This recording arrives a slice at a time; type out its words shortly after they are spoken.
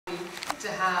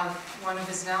to have one of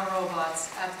his NAO robots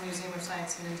at the Museum of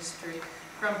Science and Industry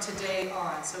from today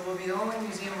on. So we'll be the only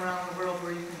museum around the world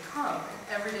where you can come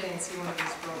every day and see one of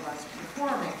these robots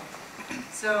performing.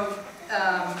 So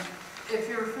if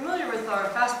you're familiar with our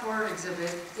Fast Forward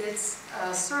exhibit, it's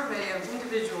a survey of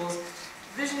individuals,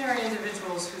 visionary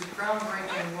individuals whose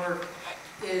groundbreaking work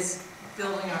is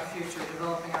building our future,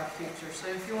 developing our future. So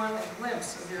if you want a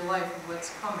glimpse of your life, of what's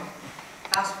coming,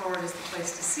 Fast Forward is the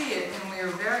place to see it, and we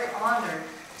are very honored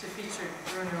to feature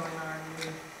Bruno in our new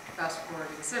Fast Forward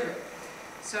exhibit.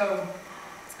 So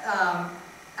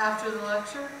after the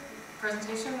lecture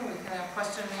presentation, we can have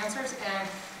question and answers, and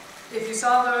if you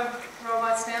saw the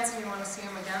robots dance and you want to see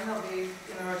them again, they'll be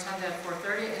in the rotunda at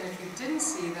 4:30, and if you didn't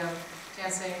see them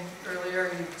dancing earlier,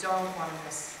 you don't want to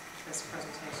miss this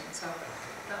presentation. So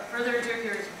without further ado,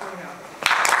 here's Bruno.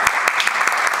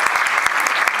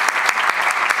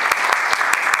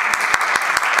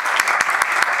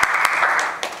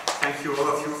 Thank you all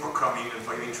of you for coming and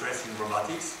for your interest in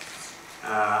robotics.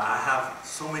 I have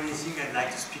so many things I'd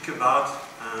like to speak about,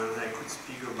 and I could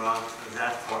speak about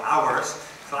that for hours.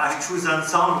 So I've chosen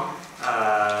some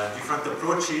different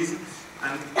approaches,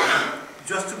 and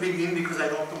just to begin, because I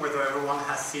don't know whether everyone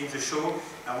has seen the show,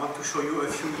 I want to show you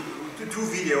two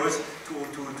videos to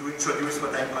introduce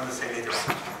what I'm going to say later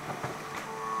on.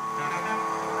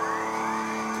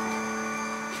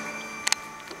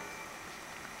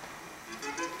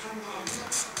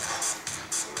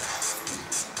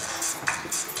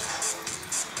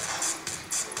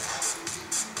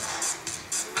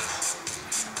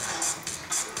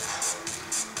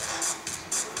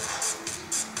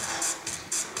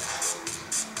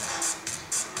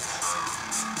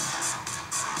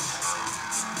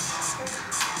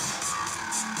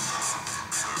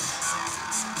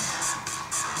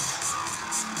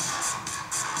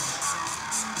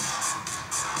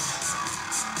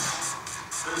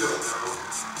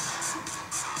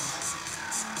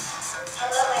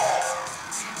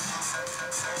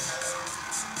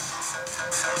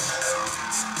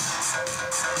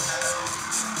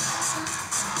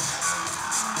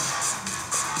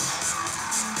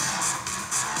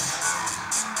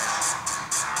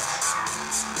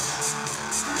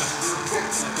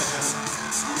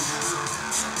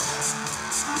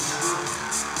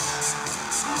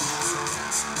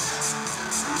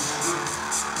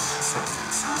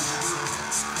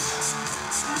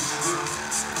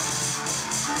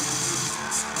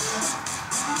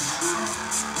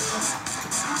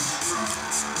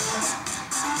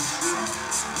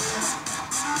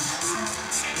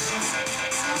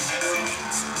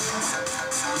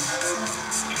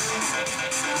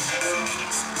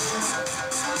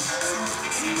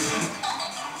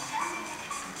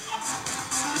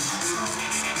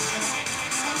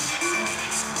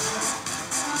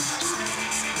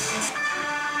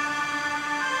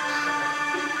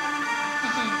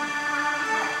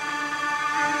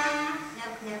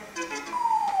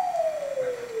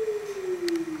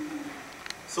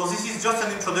 So this is just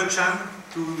an introduction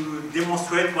to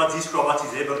demonstrate what this robot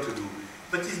is able to do.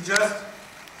 But it's just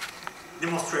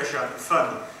demonstration,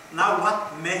 fun. Now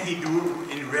what may he do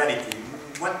in reality?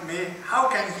 How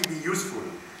can he be useful?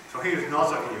 So here is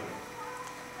another video.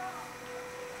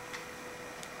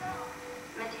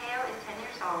 Matteo is 10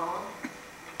 years old.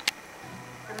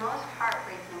 The most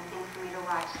heartbreaking thing for me to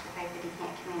watch is the fact that he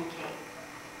can't communicate.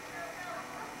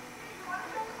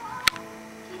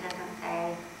 He doesn't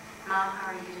say, "Mom, how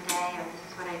are you today?" or "This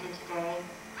is what I did today."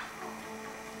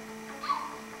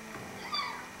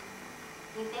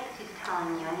 He thinks he's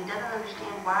telling you, and he doesn't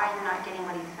understand why you're not getting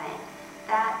what he's saying.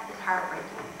 That is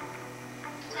heartbreaking.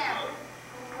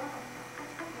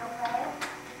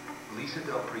 Lisa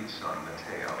Delpreet's son,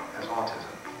 Matteo, has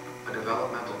autism, a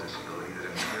developmental disability that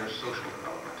impairs social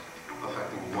development,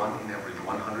 affecting 1 in every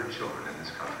 100 children in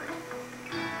this country.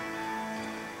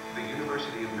 The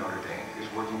University of Notre Dame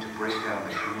is working to break down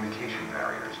the communication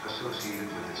barriers associated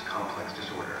with this complex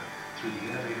disorder through the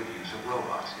innovative use of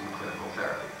robots in clinical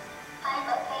therapy. Hi,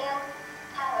 Matteo.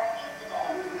 How are you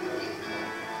today?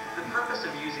 The purpose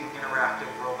of using interactive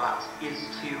robots is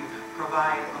to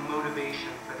provide a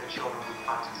motivation for the children with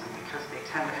autism because they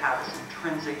tend to have this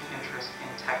intrinsic interest in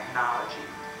technology.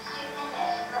 You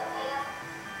finished, Matteo?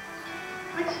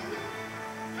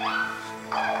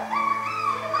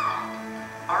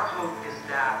 Our hope is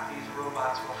that these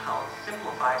robots will help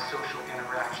simplify social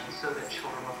interactions so that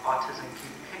children with autism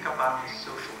can pick up on these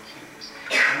social cues,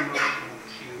 emotional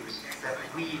cues that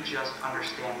we just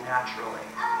understand naturally.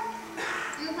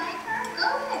 You like her? Go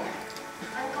ahead.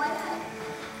 I'm glad.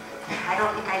 I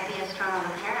don't think I'd be as strong of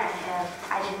a parent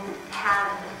if I didn't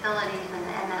have the facilities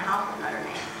and the help of Notre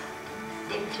Dame.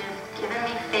 They've just given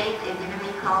me faith, they've given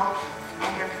me hope, and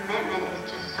their commitment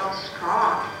is just so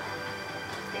strong.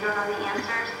 They don't know the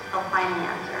answers, they'll find the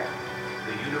answer.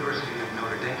 The University of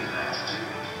Notre Dame asks,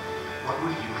 what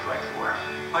would you fight for?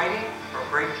 Fighting for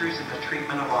breakthroughs in the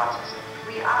treatment of autism.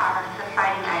 We are the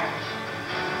Fighting Irish.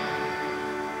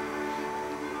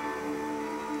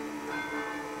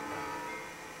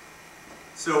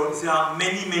 So there are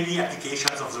many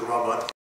applications of the robot.